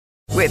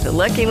With the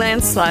Lucky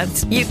Land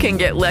Slots, you can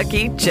get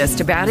lucky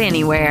just about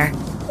anywhere.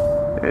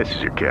 This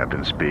is your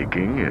captain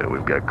speaking.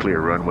 We've got clear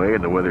runway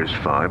and the weather's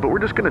fine, but we're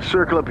just going to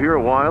circle up here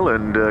a while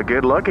and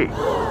get lucky.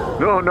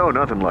 No,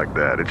 nothing like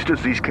that. It's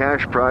just these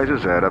cash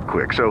prizes add up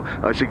quick. So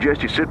I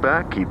suggest you sit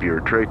back, keep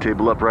your tray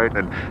table upright,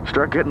 and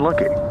start getting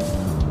lucky.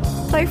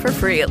 Play for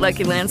free at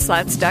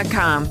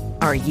LuckyLandSlots.com.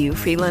 Are you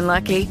feeling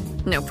lucky?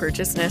 No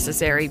purchase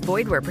necessary.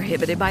 Void where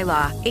prohibited by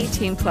law.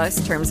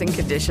 18+ terms and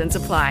conditions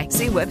apply.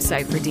 See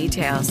website for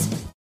details.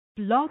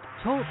 Blog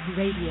Talk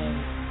Radio.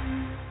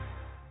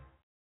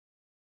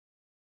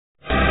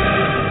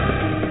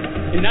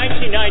 In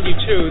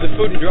 1992, the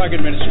Food and Drug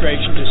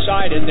Administration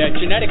decided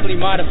that genetically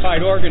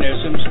modified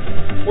organisms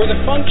were the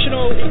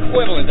functional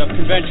equivalent of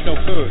conventional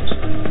foods.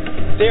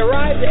 They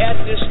arrived at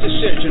this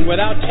decision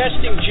without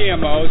testing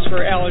GMOs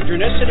for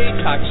allergenicity,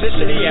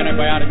 toxicity,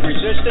 antibiotic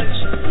resistance,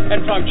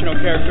 and functional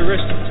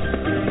characteristics.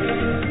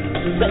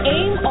 The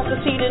aim of the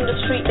seed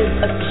industry is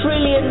 $1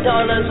 trillion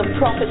of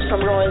profits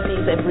from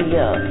royalties every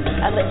year.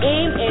 And the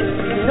aim is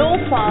no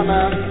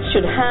farmer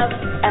should have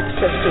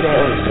access to their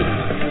own seed.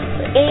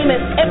 The aim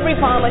is every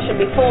farmer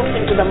should be forced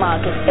into the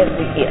market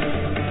every year.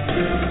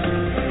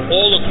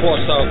 All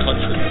across our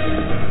country,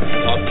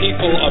 our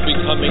people are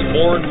becoming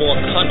more and more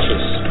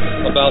conscious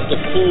about the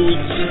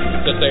foods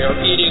that they are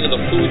eating and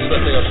the foods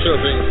that they are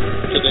serving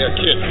to their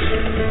kids.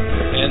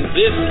 And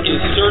this is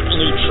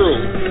certainly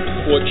true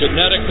for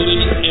genetically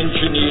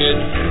engineered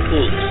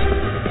foods.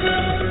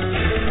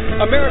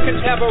 Americans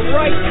have a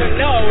right to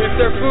know if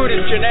their food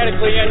is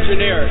genetically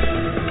engineered.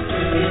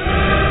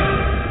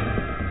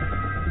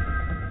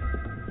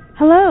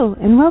 Hello,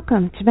 and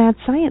welcome to Mad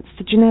Science,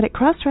 the Genetic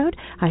Crossroad.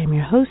 I am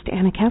your host,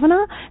 Anna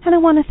Kavanaugh, and I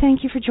want to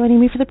thank you for joining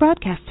me for the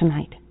broadcast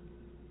tonight.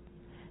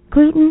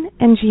 Gluten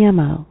and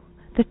GMO,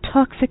 the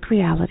toxic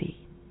reality.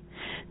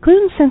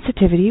 Gluten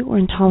sensitivity or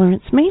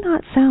intolerance may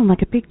not sound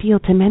like a big deal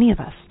to many of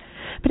us,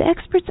 but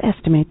experts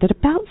estimate that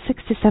about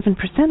 6 to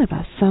 7% of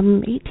us,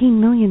 some 18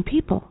 million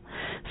people,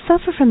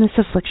 suffer from this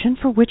affliction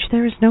for which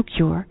there is no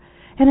cure,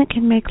 and it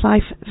can make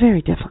life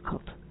very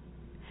difficult.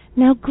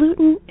 Now,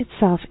 gluten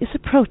itself is a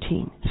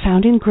protein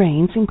found in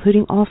grains,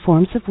 including all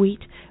forms of wheat,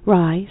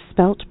 rye,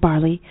 spelt,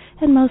 barley,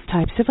 and most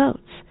types of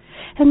oats.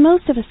 And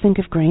most of us think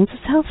of grains as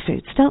health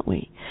foods, don't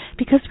we?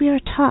 Because we are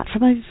taught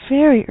from a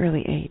very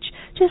early age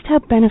just how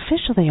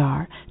beneficial they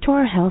are to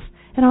our health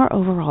and our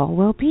overall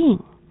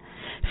well-being.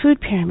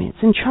 Food pyramids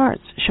and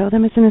charts show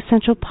them as an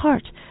essential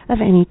part of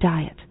any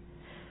diet.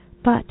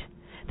 But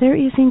there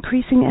is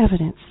increasing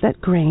evidence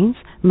that grains,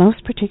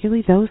 most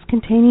particularly those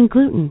containing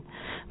gluten,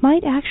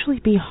 might actually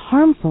be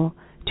harmful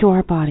to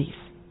our bodies.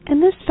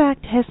 And this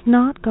fact has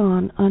not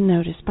gone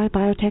unnoticed by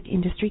biotech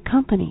industry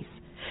companies.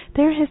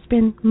 There has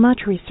been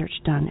much research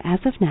done as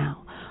of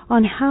now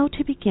on how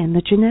to begin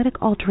the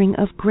genetic altering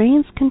of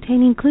grains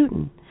containing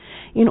gluten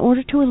in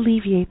order to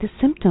alleviate the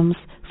symptoms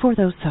for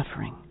those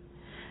suffering.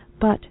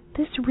 But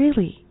this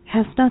really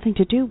has nothing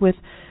to do with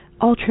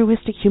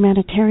altruistic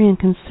humanitarian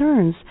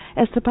concerns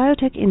as the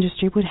biotech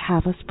industry would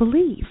have us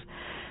believe.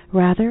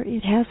 Rather,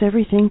 it has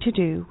everything to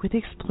do with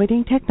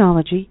exploiting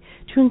technology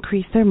to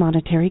increase their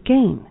monetary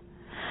gain.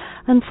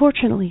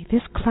 Unfortunately,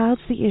 this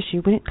clouds the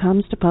issue when it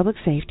comes to public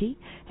safety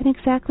and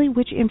exactly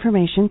which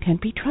information can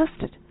be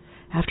trusted.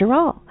 After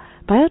all,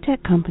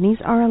 biotech companies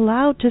are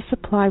allowed to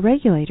supply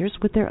regulators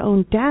with their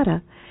own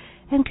data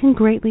and can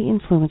greatly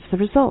influence the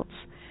results,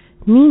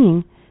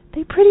 meaning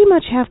they pretty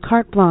much have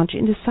carte blanche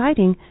in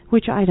deciding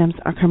which items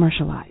are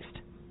commercialized.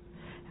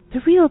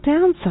 The real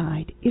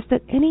downside is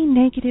that any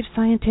negative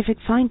scientific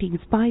findings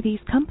by these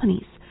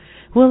companies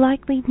will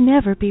likely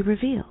never be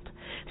revealed,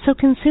 so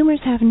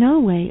consumers have no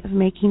way of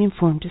making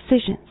informed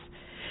decisions.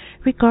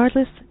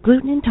 Regardless,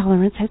 gluten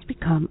intolerance has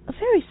become a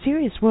very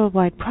serious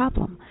worldwide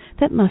problem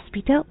that must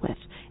be dealt with,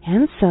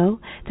 and so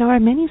there are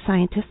many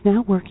scientists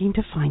now working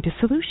to find a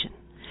solution.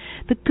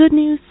 The good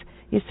news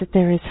is that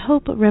there is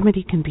hope a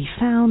remedy can be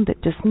found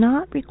that does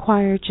not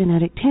require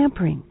genetic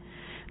tampering.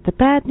 The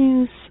bad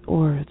news,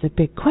 or the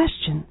big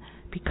question,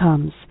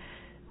 becomes,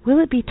 will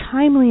it be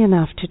timely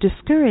enough to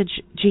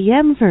discourage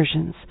GM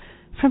versions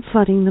from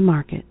flooding the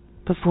market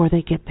before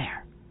they get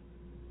there?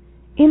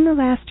 In the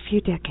last few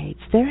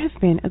decades, there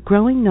have been a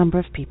growing number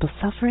of people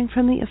suffering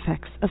from the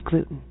effects of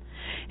gluten.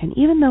 And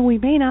even though we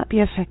may not be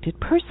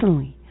affected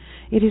personally,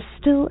 it is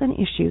still an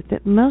issue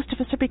that most of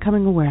us are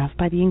becoming aware of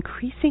by the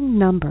increasing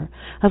number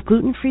of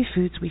gluten-free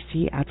foods we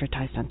see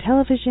advertised on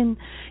television,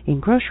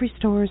 in grocery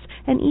stores,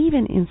 and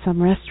even in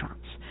some restaurants.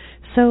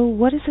 So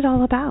what is it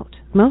all about?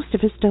 Most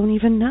of us don't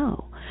even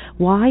know.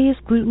 Why is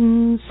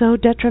gluten so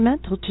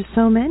detrimental to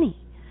so many?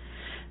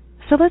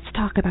 So let's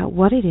talk about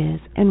what it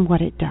is and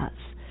what it does.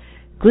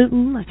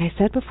 Gluten, like I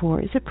said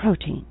before, is a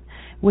protein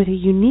with a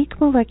unique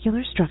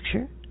molecular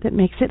structure that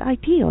makes it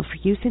ideal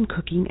for use in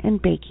cooking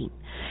and baking.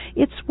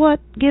 It's what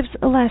gives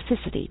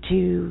elasticity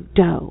to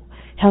dough,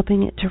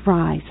 helping it to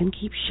rise and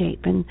keep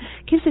shape, and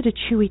gives it a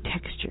chewy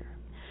texture.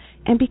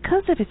 And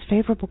because of its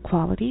favorable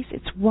qualities,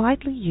 it's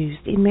widely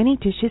used in many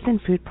dishes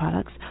and food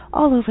products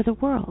all over the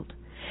world.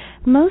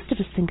 Most of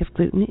us think of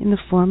gluten in the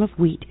form of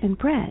wheat and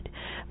bread,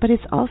 but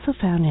it's also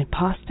found in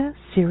pasta,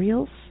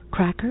 cereals,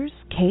 crackers,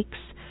 cakes,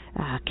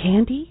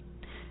 candy,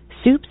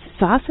 soups,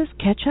 sauces,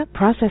 ketchup,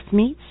 processed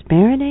meats,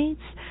 marinades.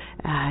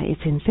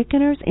 It's in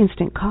thickeners,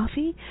 instant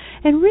coffee,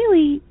 and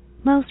really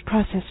most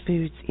processed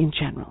foods in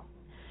general.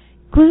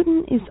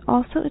 Gluten is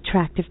also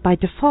attractive by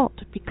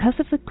default because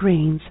of the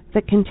grains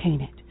that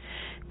contain it.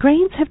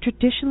 Grains have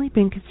traditionally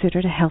been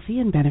considered a healthy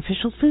and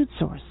beneficial food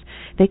source.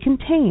 They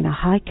contain a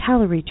high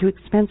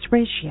calorie-to-expense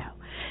ratio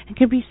and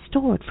can be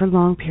stored for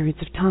long periods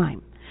of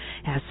time.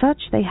 As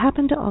such, they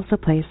happen to also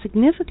play a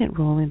significant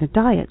role in the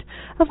diet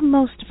of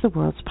most of the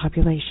world's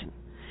population.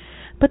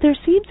 But there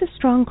seems a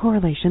strong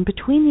correlation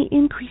between the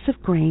increase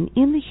of grain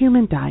in the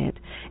human diet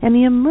and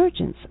the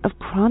emergence of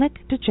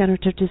chronic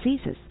degenerative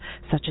diseases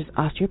such as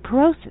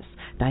osteoporosis,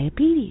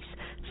 diabetes,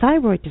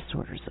 thyroid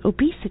disorders,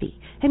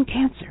 obesity, and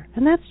cancer,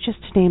 and that's just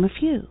to name a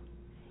few.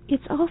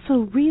 It's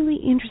also really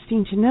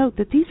interesting to note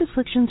that these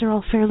afflictions are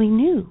all fairly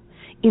new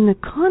in the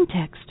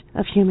context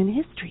of human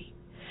history.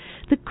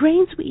 The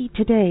grains we eat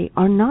today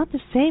are not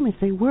the same as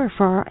they were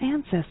for our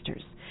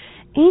ancestors.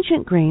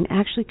 Ancient grain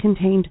actually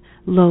contained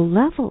low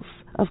levels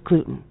of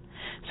gluten.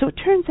 So it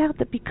turns out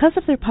that because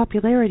of their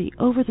popularity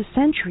over the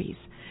centuries,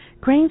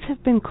 grains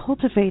have been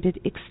cultivated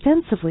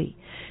extensively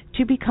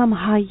to become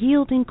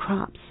high-yielding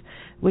crops,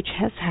 which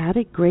has had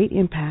a great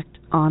impact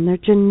on their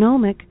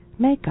genomic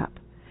makeup.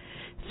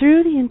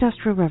 Through the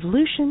Industrial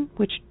Revolution,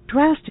 which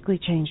drastically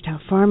changed how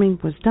farming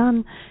was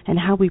done and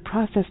how we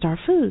processed our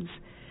foods,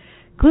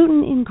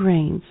 gluten in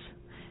grains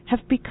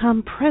have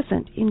become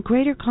present in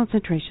greater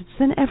concentrations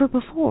than ever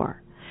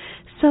before.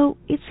 So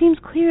it seems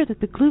clear that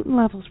the gluten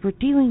levels we're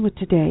dealing with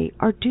today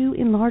are due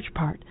in large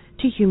part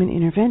to human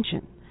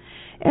intervention.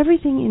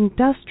 Everything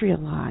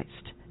industrialized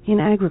in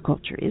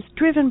agriculture is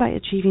driven by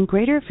achieving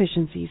greater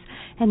efficiencies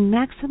and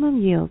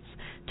maximum yields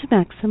to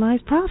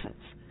maximize profits.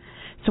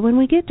 So when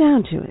we get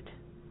down to it,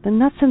 the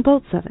nuts and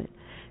bolts of it,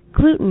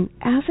 gluten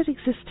as it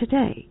exists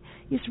today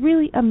is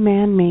really a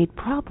man-made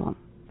problem,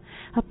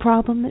 a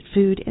problem that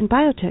food and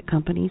biotech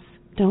companies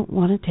don't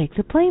want to take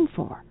the blame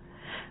for,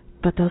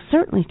 but they'll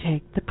certainly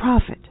take the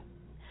profit.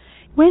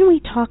 When we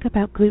talk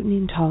about gluten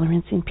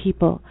intolerance in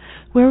people,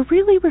 we're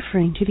really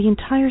referring to the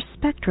entire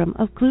spectrum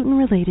of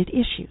gluten-related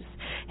issues,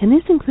 and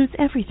this includes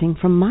everything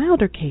from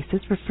milder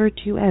cases referred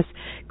to as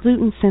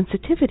gluten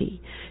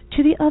sensitivity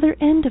to the other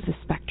end of the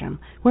spectrum,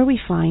 where we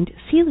find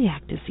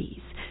celiac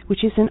disease,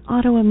 which is an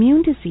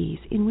autoimmune disease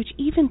in which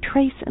even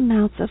trace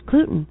amounts of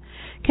gluten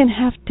can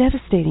have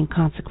devastating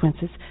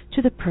consequences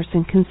to the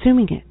person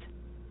consuming it.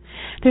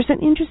 There's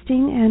an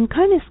interesting and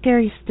kind of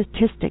scary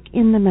statistic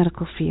in the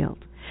medical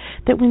field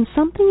that when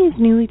something is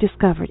newly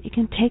discovered, it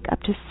can take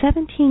up to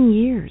 17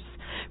 years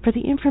for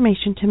the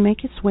information to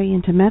make its way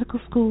into medical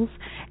schools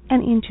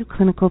and into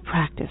clinical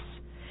practice.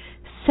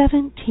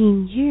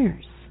 17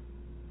 years.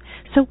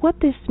 So what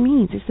this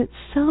means is that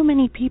so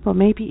many people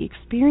may be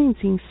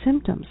experiencing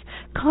symptoms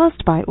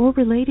caused by or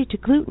related to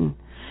gluten,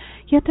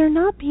 yet they're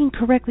not being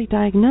correctly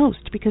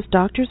diagnosed because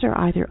doctors are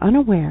either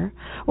unaware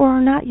or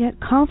are not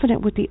yet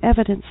confident with the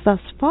evidence thus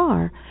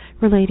far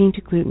relating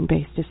to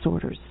gluten-based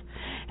disorders.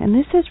 And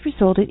this has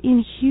resulted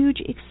in huge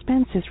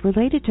expenses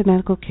related to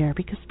medical care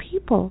because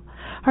people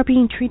are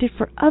being treated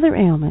for other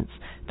ailments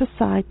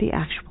beside the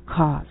actual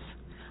cause.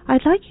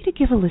 I'd like you to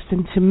give a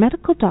listen to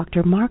medical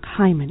doctor Mark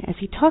Hyman as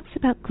he talks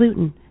about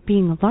gluten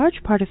being a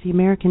large part of the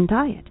American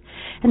diet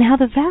and how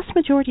the vast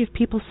majority of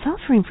people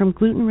suffering from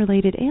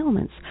gluten-related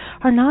ailments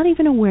are not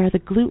even aware the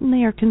gluten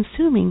they are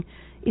consuming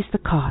is the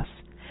cause.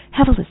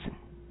 Have a listen.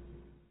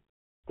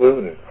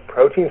 Gluten, a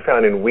protein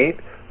found in wheat,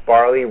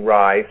 barley,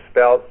 rye,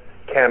 spelt,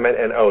 kamut,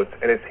 and oats,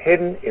 and it's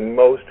hidden in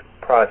most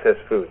processed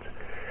foods.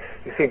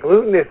 You see,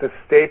 gluten is the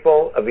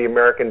staple of the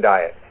American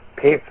diet.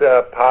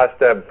 Pizza,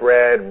 pasta,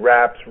 bread,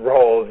 wraps,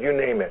 rolls, you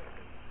name it.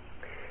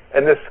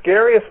 And the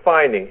scariest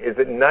finding is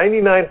that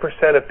 99%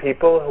 of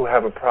people who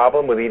have a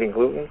problem with eating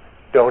gluten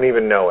don't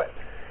even know it.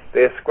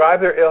 They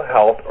ascribe their ill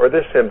health or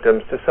their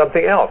symptoms to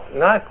something else,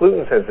 not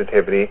gluten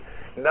sensitivity.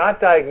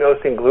 Not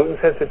diagnosing gluten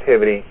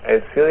sensitivity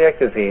and celiac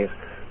disease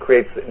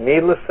creates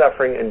needless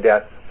suffering and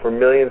death for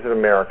millions of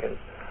Americans.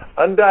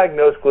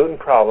 Undiagnosed gluten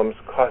problems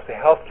cost the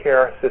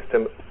healthcare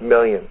system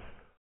millions.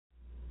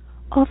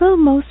 Although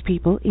most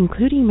people,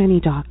 including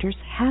many doctors,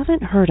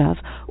 haven't heard of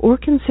or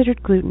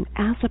considered gluten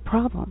as a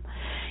problem,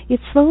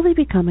 it's slowly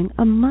becoming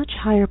a much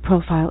higher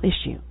profile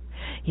issue.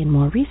 In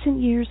more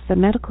recent years, the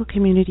medical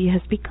community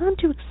has begun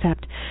to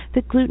accept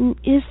that gluten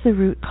is the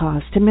root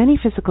cause to many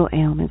physical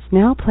ailments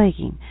now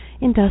plaguing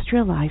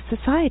industrialized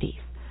societies.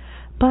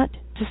 But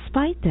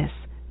despite this,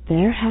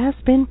 there has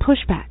been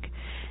pushback.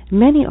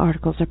 Many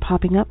articles are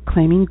popping up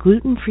claiming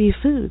gluten-free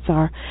foods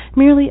are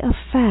merely a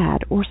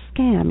fad or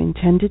scam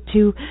intended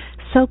to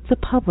soak the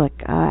public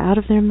out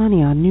of their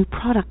money on new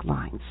product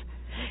lines.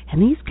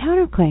 And these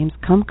counterclaims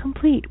come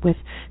complete with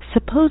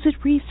supposed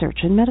research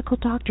and medical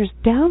doctors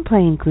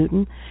downplaying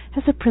gluten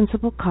as a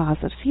principal cause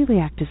of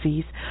celiac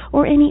disease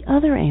or any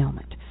other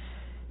ailment.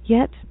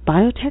 Yet,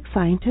 biotech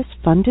scientists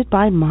funded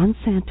by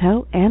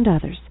Monsanto and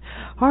others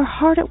are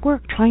hard at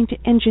work trying to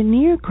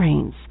engineer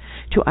grains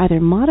to either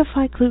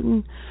modify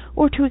gluten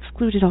or to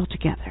exclude it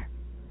altogether.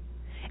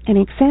 An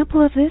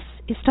example of this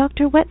is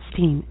Dr.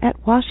 Wetstein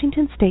at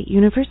Washington State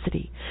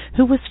University,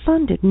 who was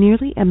funded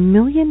nearly $1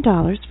 million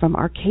from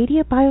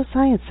Arcadia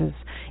Biosciences,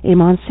 a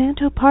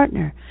Monsanto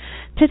partner,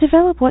 to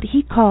develop what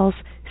he calls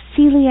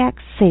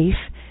celiac-safe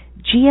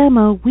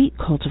GMO wheat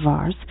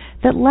cultivars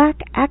that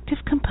lack active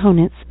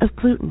components of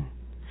gluten.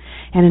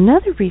 And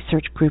another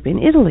research group in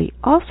Italy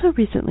also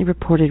recently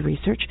reported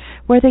research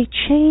where they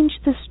changed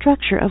the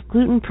structure of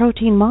gluten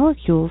protein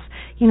molecules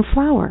in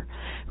flour,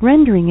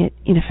 rendering it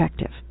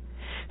ineffective.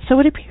 So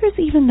it appears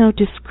even though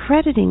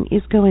discrediting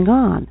is going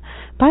on,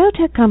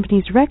 biotech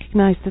companies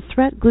recognize the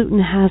threat gluten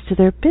has to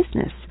their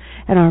business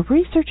and are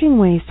researching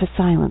ways to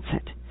silence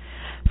it.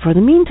 For the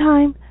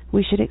meantime,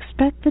 we should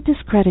expect the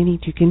discrediting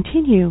to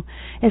continue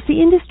as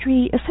the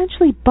industry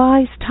essentially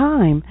buys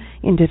time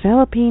in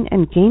developing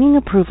and gaining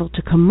approval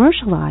to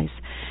commercialize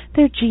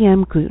their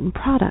GM gluten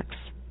products.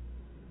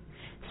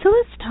 So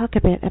let's talk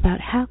a bit about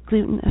how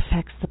gluten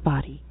affects the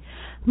body.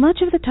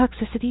 Much of the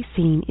toxicity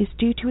seen is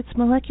due to its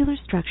molecular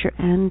structure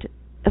and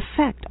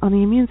effect on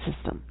the immune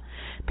system,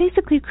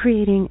 basically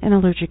creating an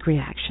allergic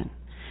reaction.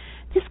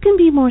 This can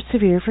be more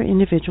severe for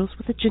individuals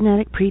with a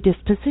genetic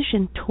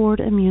predisposition toward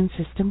immune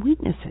system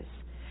weaknesses.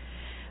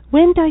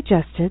 When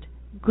digested,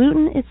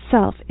 gluten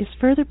itself is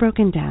further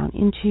broken down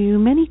into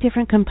many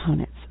different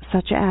components,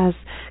 such as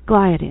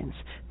gliadins,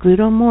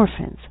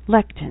 glutamorphins,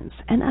 lectins,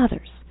 and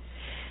others.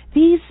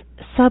 These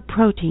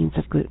subproteins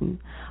of gluten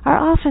are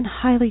often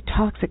highly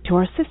toxic to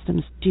our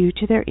systems due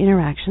to their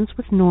interactions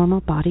with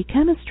normal body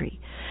chemistry,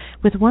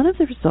 with one of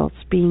the results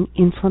being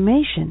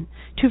inflammation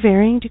to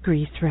varying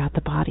degrees throughout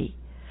the body.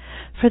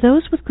 For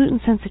those with gluten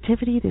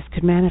sensitivity, this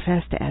could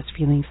manifest as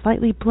feeling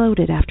slightly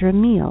bloated after a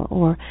meal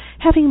or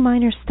having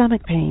minor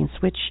stomach pains,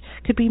 which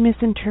could be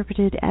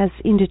misinterpreted as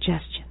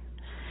indigestion.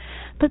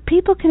 But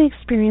people can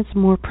experience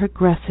more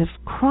progressive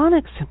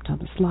chronic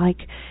symptoms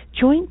like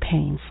joint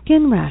pain,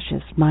 skin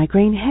rashes,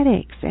 migraine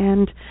headaches,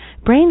 and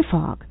brain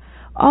fog,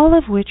 all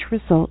of which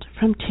result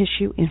from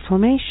tissue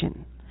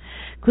inflammation.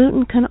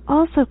 Gluten can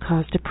also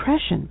cause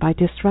depression by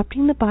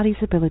disrupting the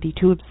body's ability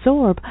to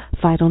absorb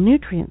vital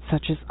nutrients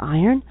such as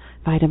iron,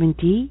 vitamin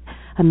D,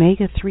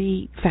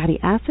 omega-3 fatty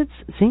acids,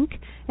 zinc,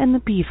 and the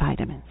B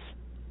vitamins.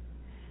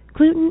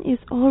 Gluten is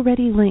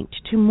already linked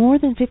to more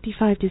than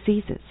 55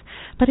 diseases,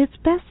 but it's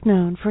best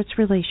known for its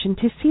relation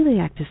to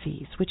celiac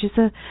disease, which is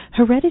a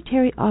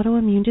hereditary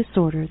autoimmune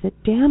disorder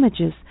that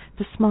damages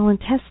the small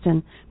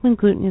intestine when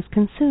gluten is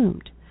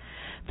consumed.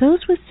 Those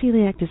with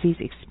celiac disease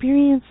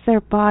experience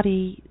their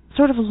body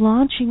sort of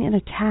launching an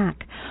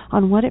attack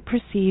on what it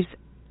perceives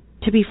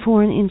to be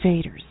foreign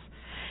invaders,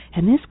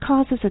 and this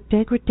causes a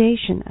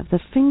degradation of the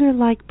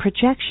finger-like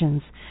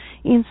projections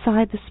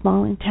inside the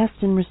small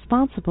intestine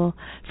responsible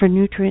for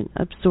nutrient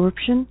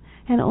absorption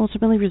and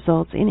ultimately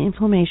results in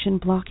inflammation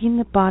blocking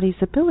the body's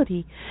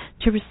ability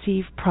to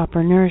receive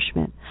proper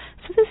nourishment.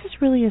 So this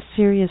is really a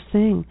serious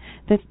thing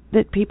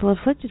that people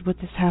afflicted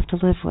with this have to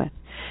live with.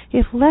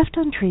 If left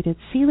untreated,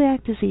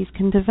 celiac disease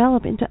can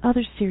develop into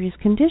other serious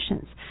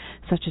conditions,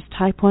 such as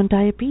type 1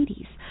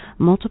 diabetes,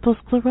 multiple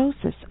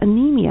sclerosis,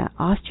 anemia,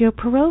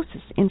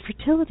 osteoporosis,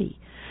 infertility,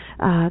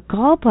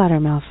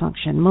 gallbladder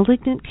malfunction,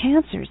 malignant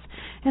cancers,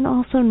 and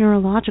also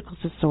neurological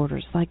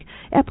disorders like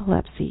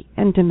epilepsy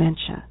and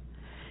dementia.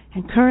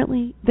 And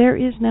currently, there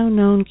is no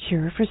known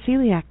cure for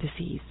celiac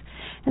disease,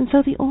 and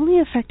so the only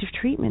effective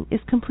treatment is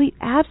complete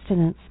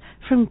abstinence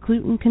from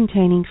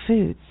gluten-containing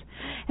foods.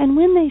 And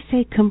when they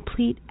say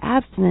complete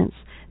abstinence,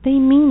 they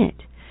mean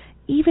it.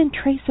 Even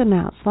trace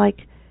amounts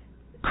like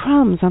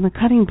crumbs on the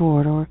cutting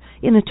board or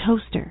in the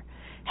toaster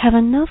have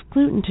enough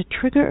gluten to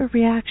trigger a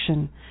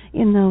reaction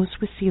in those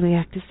with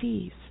celiac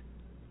disease.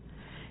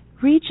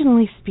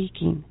 Regionally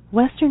speaking,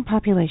 Western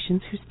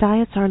populations whose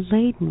diets are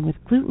laden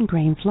with gluten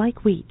grains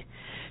like wheat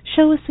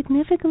show a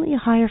significantly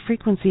higher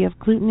frequency of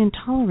gluten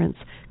intolerance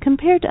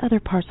compared to other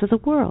parts of the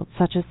world,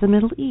 such as the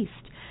Middle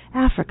East,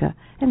 Africa,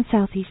 and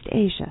Southeast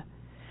Asia.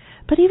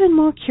 But even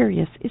more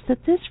curious is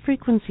that this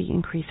frequency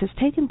increase has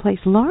taken place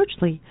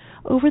largely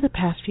over the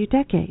past few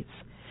decades.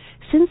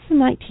 Since the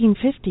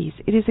 1950s,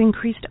 it has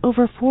increased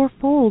over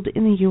fourfold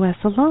in the U.S.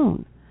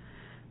 alone.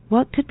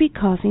 What could be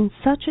causing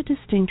such a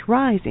distinct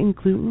rise in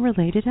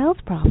gluten-related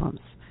health problems?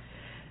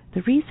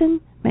 The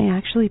reason may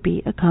actually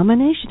be a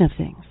combination of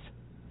things.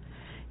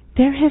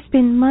 There has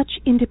been much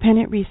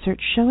independent research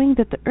showing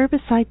that the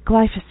herbicide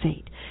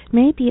glyphosate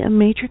may be a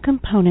major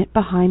component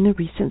behind the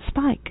recent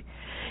spike.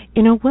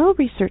 In a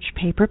well-researched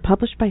paper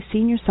published by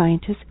senior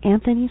scientists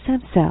Anthony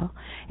Samsel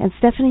and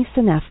Stephanie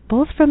Seneff,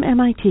 both from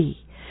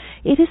MIT,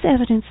 it is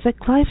evidence that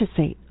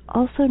glyphosate,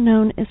 also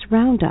known as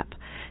Roundup,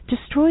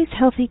 destroys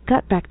healthy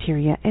gut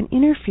bacteria and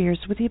interferes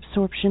with the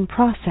absorption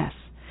process.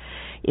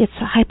 It's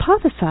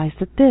hypothesized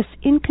that this,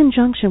 in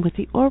conjunction with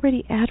the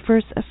already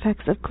adverse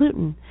effects of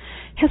gluten,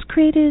 has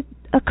created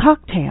a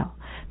cocktail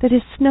that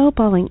is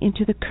snowballing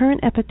into the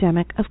current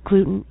epidemic of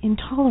gluten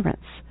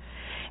intolerance.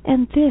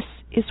 And this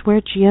is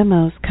where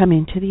GMOs come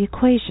into the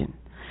equation.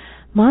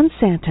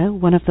 Monsanto,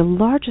 one of the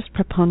largest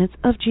proponents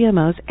of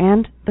GMOs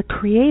and the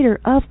creator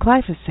of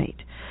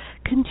glyphosate,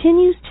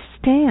 continues to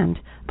stand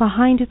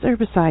behind its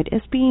herbicide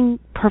as being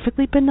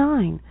perfectly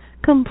benign,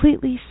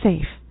 completely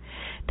safe.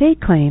 They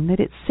claim that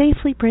it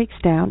safely breaks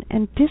down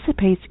and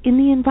dissipates in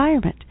the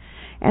environment,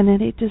 and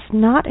that it does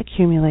not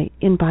accumulate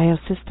in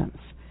biosystems.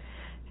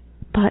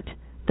 But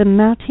the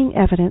mounting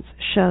evidence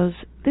shows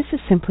this is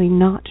simply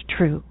not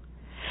true.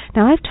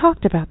 Now, I've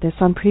talked about this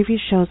on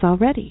previous shows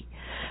already,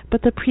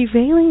 but the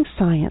prevailing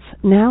science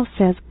now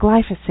says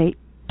glyphosate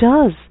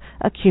does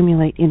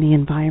accumulate in the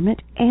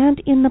environment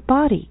and in the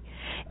body,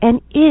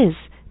 and is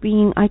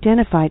being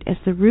identified as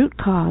the root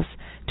cause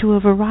to a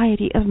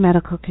variety of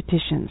medical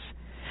conditions.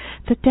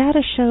 The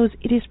data shows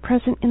it is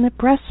present in the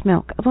breast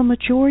milk of a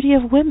majority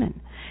of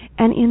women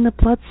and in the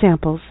blood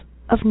samples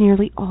of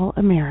nearly all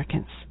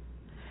Americans.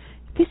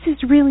 This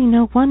is really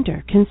no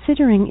wonder,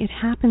 considering it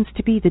happens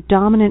to be the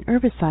dominant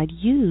herbicide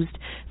used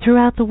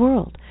throughout the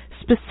world,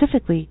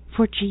 specifically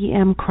for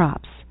GM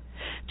crops.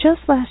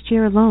 Just last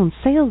year alone,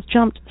 sales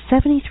jumped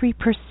 73%,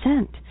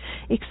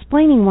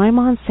 explaining why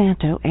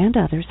Monsanto and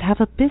others have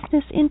a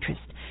business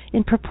interest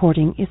in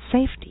purporting its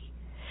safety.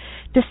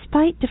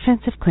 Despite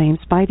defensive claims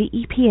by the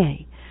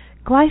EPA,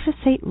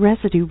 glyphosate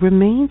residue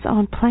remains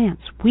on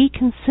plants we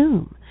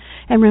consume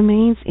and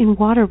remains in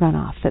water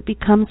runoff that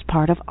becomes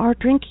part of our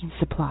drinking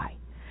supply.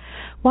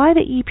 Why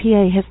the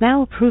EPA has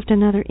now approved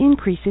another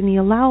increase in the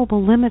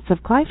allowable limits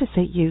of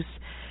glyphosate use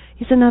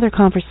is another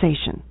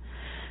conversation.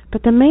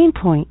 But the main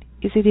point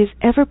is it is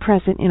ever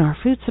present in our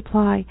food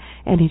supply,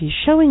 and it is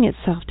showing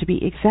itself to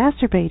be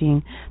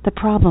exacerbating the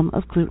problem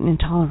of gluten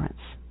intolerance.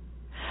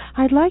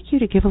 I'd like you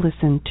to give a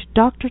listen to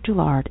Dr.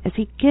 Doulard as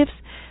he gives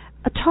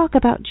a talk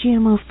about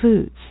GMO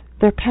foods,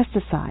 their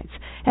pesticides,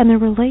 and their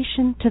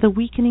relation to the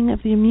weakening of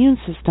the immune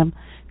system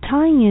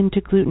tying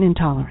into gluten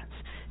intolerance.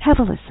 Have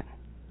a listen.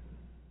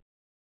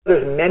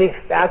 There's many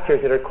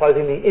factors that are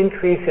causing the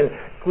increase in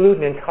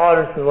gluten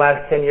intolerance in the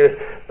last 10 years,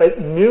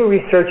 but new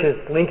research is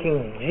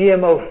linking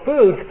GMO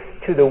foods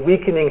to the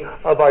weakening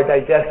of our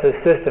digestive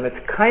system. It's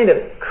kind of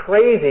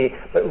crazy,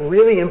 but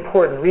really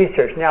important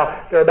research.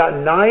 Now, there are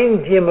about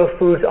 9 GMO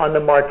foods on the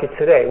market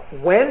today.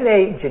 When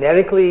they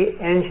genetically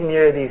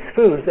engineer these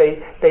foods, they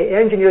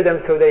engineer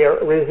them so they are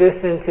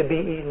resistant to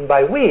be eaten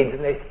by weeds,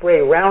 and they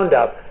spray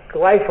Roundup,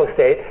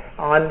 glyphosate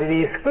onto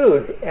these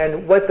foods.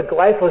 And what the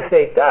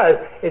glyphosate does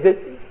is it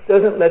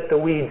doesn't let the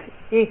weeds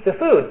eat the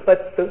food,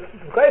 but the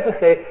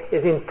glyphosate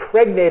is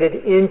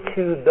impregnated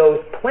into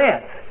those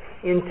plants,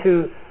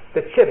 into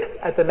the chips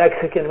at the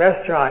Mexican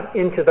restaurant,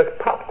 into the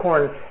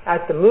popcorn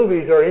at the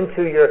movies, or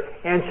into your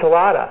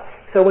enchilada.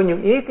 So when you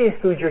eat these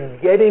foods, you're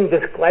getting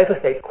this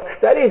glyphosate.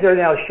 Studies are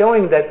now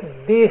showing that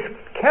these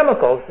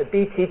chemicals, the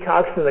Bt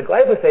toxin and the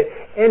glyphosate,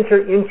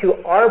 enter into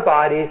our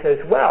bodies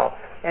as well.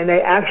 And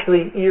they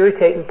actually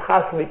irritate and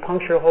possibly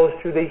puncture holes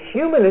through the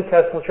human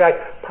intestinal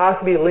tract,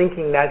 possibly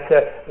linking that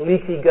to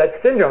leaky gut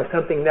syndrome,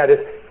 something that is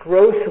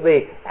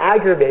grossly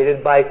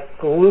aggravated by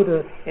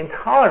gluten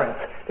intolerance.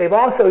 They've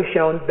also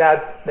shown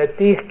that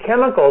these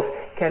chemicals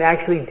can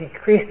actually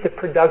decrease the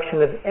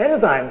production of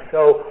enzymes,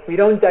 so we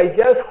don't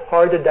digest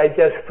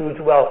hard-to-digest foods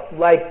well,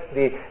 like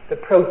the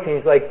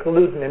proteins like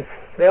gluten. And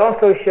they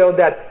also showed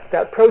that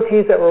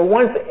proteins that were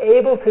once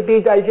able to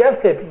be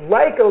digested,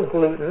 like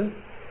gluten,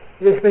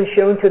 it has been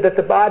shown that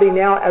the body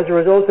now, as a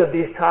result of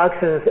these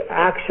toxins,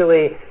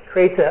 actually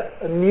creates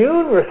an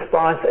immune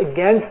response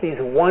against these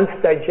once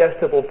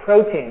digestible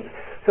proteins.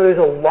 So there's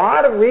a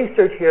lot of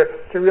research here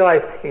to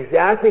realize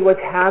exactly what's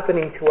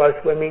happening to us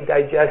when we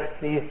digest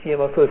these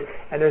GMO foods.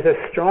 And there's a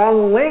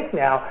strong link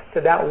now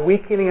to that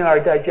weakening our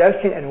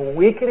digestion and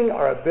weakening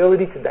our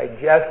ability to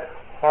digest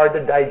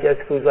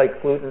hard-to-digest foods like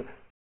gluten.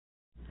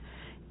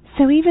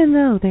 So even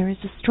though there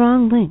is a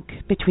strong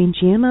link between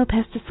GMO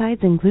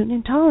pesticides and gluten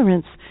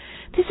intolerance,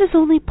 this is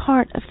only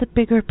part of the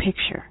bigger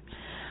picture.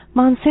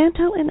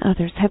 Monsanto and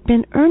others have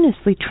been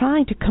earnestly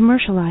trying to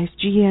commercialize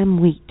GM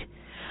wheat.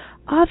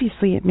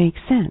 Obviously, it makes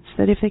sense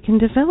that if they can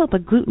develop a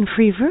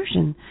gluten-free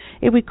version,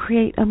 it would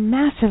create a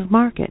massive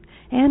market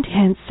and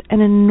hence an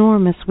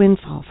enormous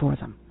windfall for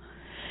them.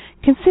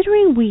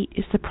 Considering wheat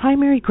is the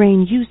primary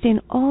grain used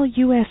in all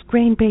U.S.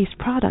 grain-based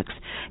products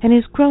and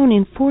is grown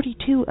in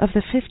 42 of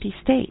the 50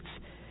 states,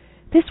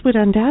 this would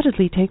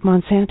undoubtedly take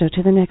Monsanto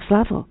to the next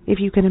level, if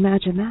you can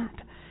imagine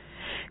that.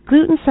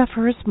 Gluten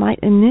sufferers might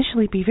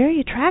initially be very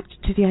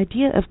attracted to the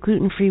idea of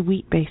gluten-free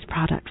wheat-based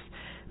products,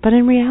 but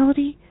in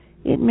reality,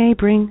 it may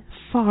bring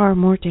far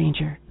more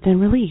danger than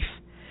relief.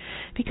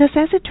 Because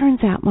as it turns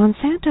out,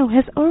 Monsanto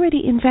has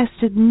already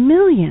invested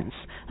millions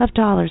of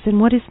dollars in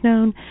what is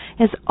known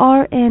as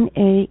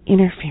RNA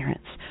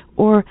interference,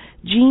 or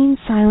gene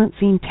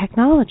silencing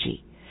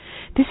technology.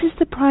 This is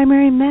the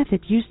primary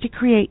method used to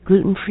create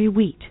gluten-free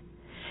wheat.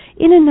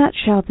 In a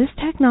nutshell, this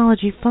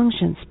technology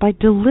functions by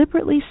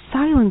deliberately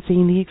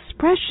silencing the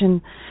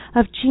expression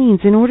of genes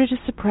in order to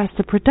suppress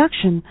the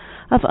production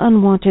of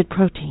unwanted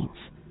proteins.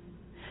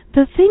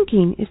 The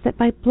thinking is that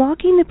by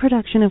blocking the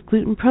production of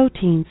gluten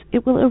proteins,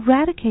 it will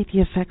eradicate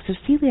the effects of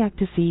celiac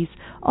disease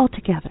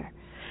altogether.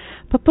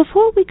 But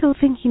before we go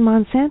thinking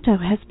Monsanto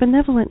has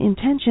benevolent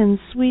intentions,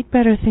 we'd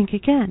better think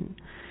again.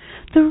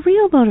 The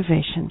real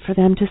motivation for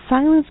them to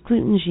silence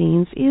gluten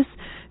genes is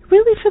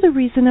really for the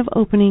reason of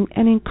opening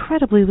an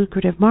incredibly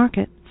lucrative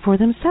market for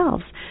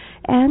themselves,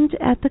 and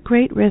at the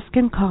great risk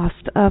and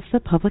cost of the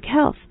public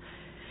health.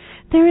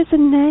 There is a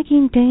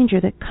nagging danger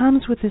that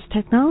comes with this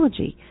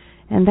technology,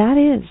 and that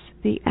is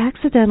the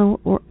accidental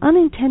or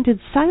unintended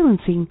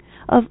silencing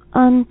of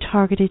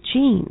untargeted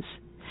genes.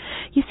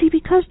 You see,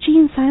 because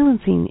gene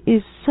silencing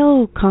is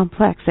so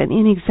complex and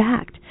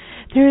inexact,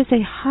 there is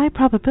a high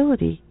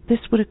probability this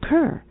would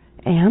occur,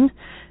 and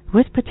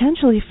with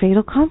potentially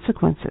fatal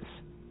consequences.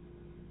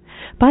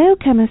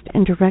 Biochemist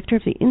and director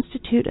of the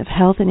Institute of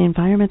Health and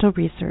Environmental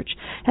Research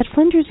at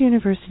Flinders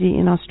University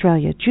in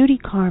Australia, Judy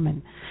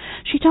Carman,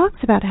 she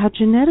talks about how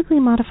genetically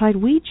modified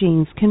wheat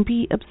genes can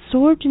be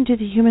absorbed into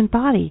the human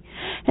body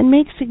and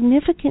make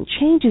significant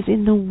changes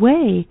in the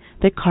way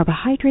that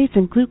carbohydrates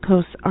and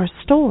glucose are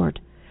stored,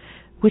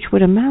 which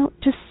would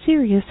amount to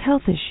serious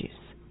health issues.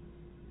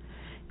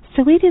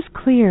 So it is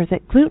clear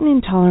that gluten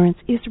intolerance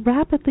is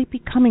rapidly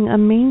becoming a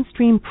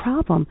mainstream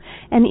problem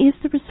and is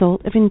the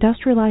result of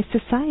industrialized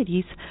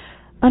societies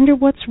under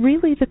what's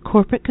really the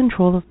corporate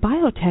control of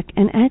biotech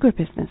and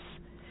agribusiness.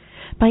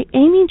 By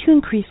aiming to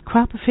increase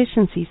crop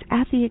efficiencies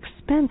at the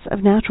expense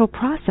of natural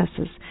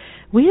processes,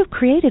 we have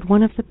created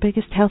one of the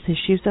biggest health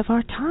issues of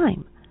our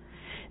time.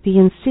 The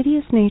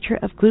insidious nature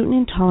of gluten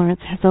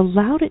intolerance has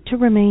allowed it to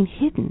remain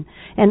hidden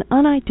and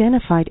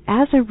unidentified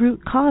as a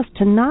root cause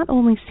to not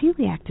only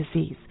celiac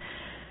disease,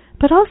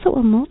 but also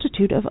a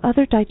multitude of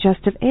other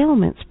digestive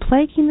ailments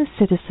plaguing the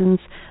citizens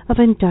of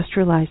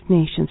industrialized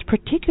nations,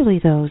 particularly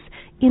those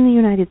in the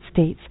United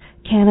States,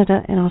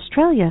 Canada, and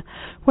Australia,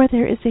 where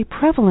there is a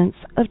prevalence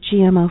of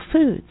GMO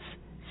foods.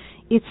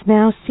 It's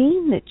now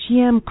seen that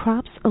GM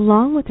crops,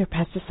 along with their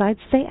pesticides,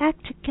 they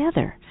act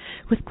together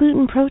with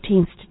gluten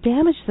proteins to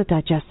damage the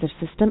digestive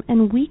system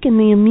and weaken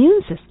the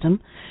immune system,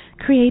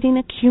 creating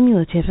a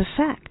cumulative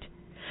effect.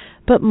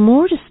 But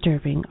more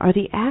disturbing are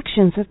the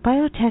actions of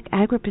biotech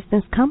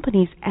agribusiness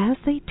companies as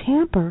they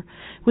tamper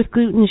with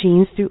gluten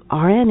genes through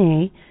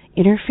RNA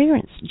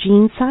interference,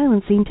 gene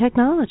silencing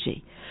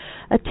technology,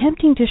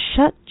 attempting to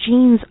shut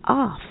genes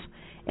off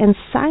and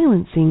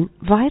silencing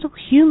vital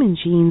human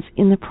genes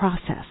in the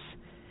process.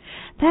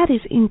 That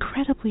is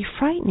incredibly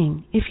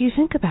frightening if you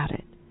think about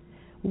it.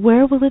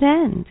 Where will it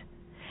end?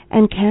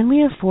 And can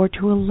we afford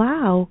to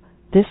allow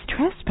this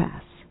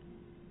trespass?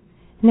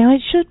 Now,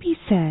 it should be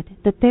said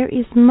that there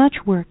is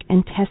much work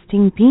and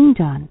testing being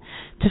done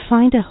to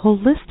find a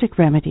holistic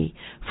remedy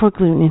for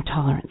gluten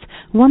intolerance,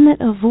 one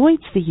that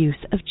avoids the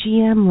use of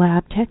GM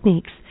lab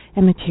techniques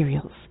and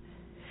materials.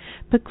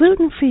 But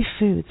gluten-free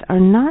foods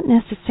are not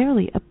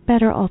necessarily a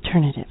better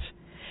alternative.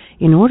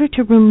 In order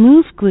to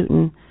remove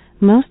gluten,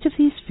 most of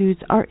these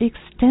foods are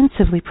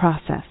extensively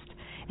processed,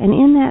 and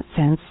in that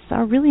sense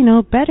are really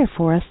no better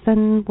for us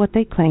than what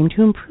they claim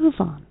to improve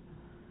on.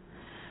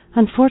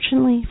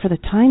 Unfortunately, for the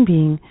time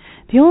being,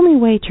 the only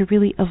way to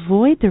really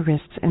avoid the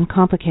risks and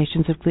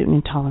complications of gluten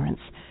intolerance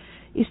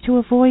is to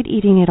avoid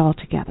eating it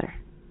altogether.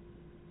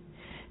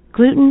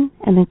 Gluten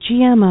and the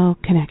GMO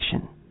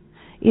connection.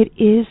 It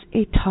is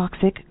a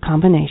toxic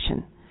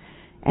combination,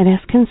 and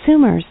as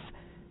consumers,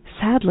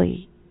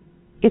 sadly,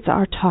 it's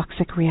our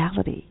toxic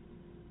reality.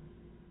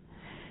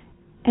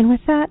 And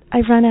with that,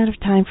 I've run out of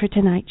time for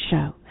tonight's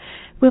show.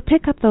 We'll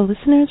pick up the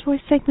listener's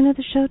voice segment of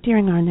the show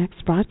during our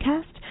next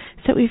broadcast.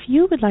 So if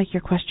you would like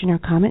your question or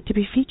comment to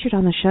be featured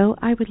on the show,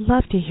 I would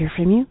love to hear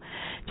from you.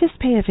 Just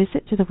pay a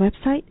visit to the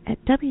website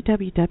at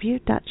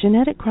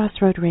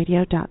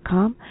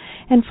www.geneticcrossroadradio.com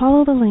and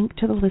follow the link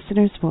to the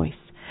listener's voice.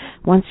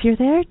 Once you're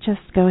there,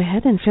 just go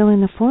ahead and fill in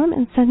the form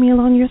and send me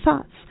along your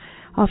thoughts.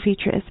 I'll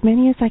feature as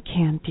many as I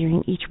can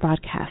during each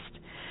broadcast.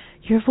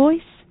 Your voice,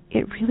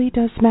 it really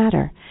does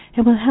matter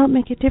and will help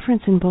make a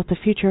difference in both the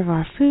future of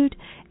our food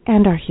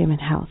and our human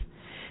health.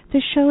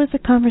 This show is a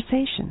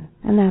conversation,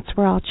 and that's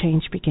where all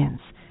change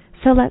begins.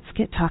 So let's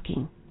get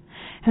talking.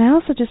 And I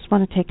also just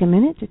want to take a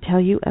minute to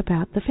tell you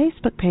about the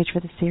Facebook page for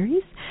the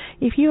series.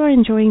 If you are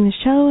enjoying the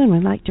show and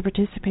would like to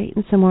participate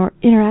in some more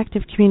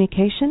interactive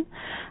communication,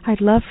 I'd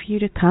love for you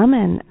to come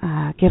and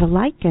give a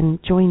like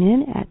and join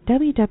in at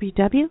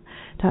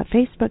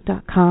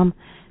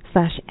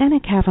www.facebook.com/Anna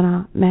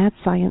Kavanaugh Mad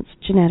Science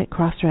Genetic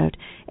Crossroad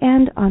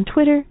and on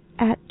Twitter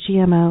at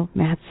GMO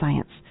Mad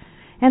Science.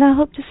 And I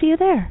hope to see you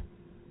there.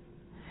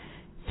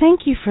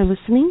 Thank you for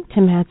listening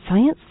to Mad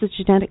Science, the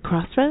Genetic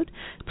Crossroad.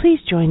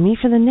 Please join me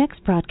for the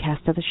next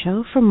broadcast of the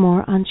show for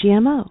more on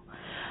GMO.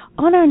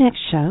 On our next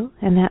show,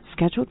 and that's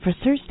scheduled for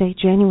Thursday,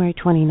 January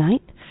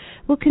 29th,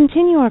 we'll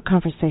continue our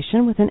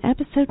conversation with an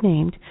episode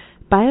named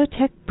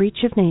Biotech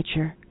Breach of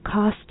Nature,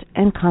 Cost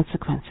and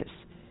Consequences.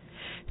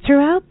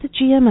 Throughout the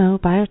GMO,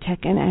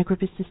 biotech, and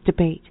agribusiness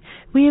debate,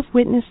 we have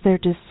witnessed their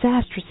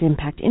disastrous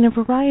impact in a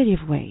variety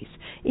of ways,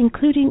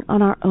 including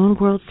on our own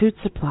world food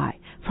supply,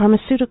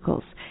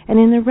 pharmaceuticals, and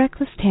in the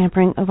reckless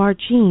tampering of our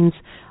genes,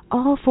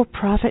 all for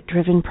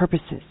profit-driven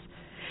purposes.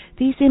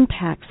 these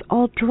impacts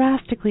all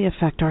drastically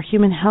affect our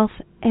human health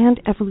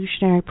and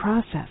evolutionary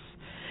process.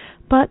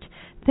 But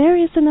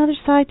there is another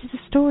side to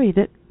the story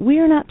that we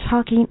are not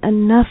talking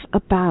enough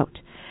about,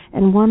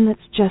 and one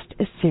that's just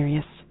as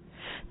serious.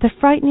 The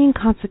frightening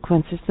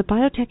consequences the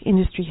biotech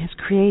industry has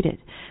created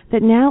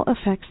that now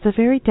affects the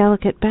very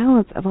delicate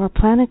balance of our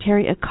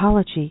planetary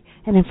ecology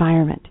and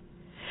environment.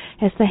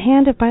 As the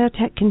hand of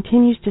biotech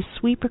continues to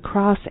sweep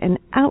across and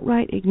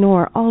outright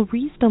ignore all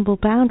reasonable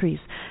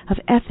boundaries of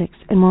ethics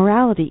and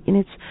morality in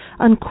its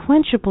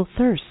unquenchable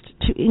thirst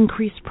to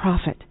increase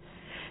profit,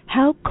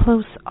 how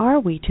close are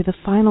we to the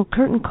final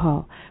curtain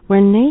call where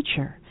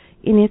nature,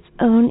 in its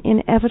own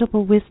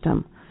inevitable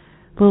wisdom,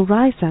 will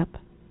rise up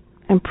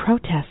and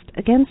protest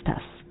against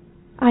us?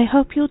 I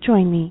hope you'll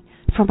join me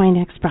for my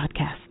next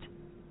broadcast.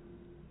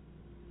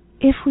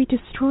 If we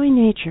destroy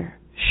nature,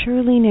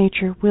 surely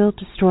nature will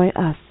destroy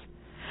us.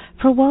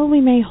 For while we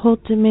may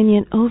hold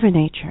dominion over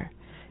nature,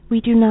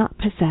 we do not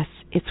possess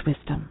its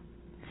wisdom.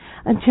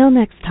 Until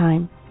next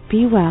time,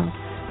 be well,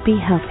 be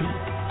healthy,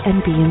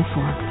 and be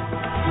informed.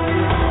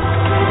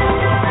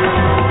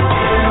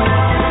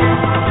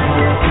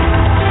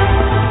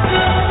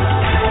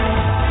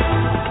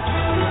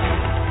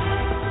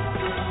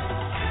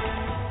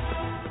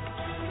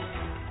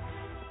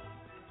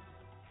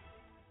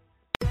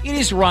 It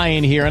is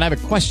Ryan here, and I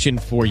have a question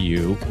for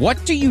you.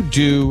 What do you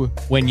do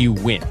when you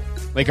win?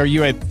 Like, are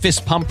you a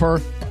fist pumper,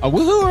 a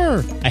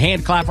woohooer, a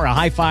hand clapper, a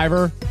high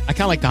fiver? I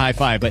kind of like the high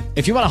five, but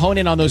if you want to hone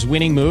in on those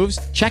winning moves,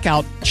 check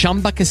out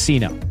Chumba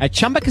Casino. At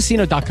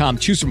ChumbaCasino.com,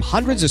 choose from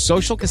hundreds of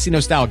social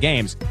casino-style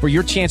games for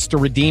your chance to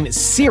redeem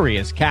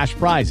serious cash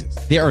prizes.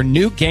 There are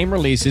new game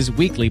releases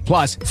weekly,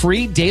 plus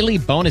free daily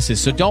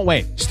bonuses, so don't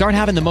wait. Start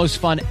having the most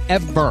fun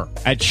ever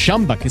at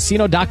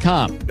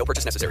ChumbaCasino.com. No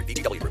purchase necessary.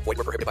 VGW Group. Void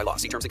where prohibited by law.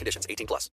 See terms and conditions. 18+.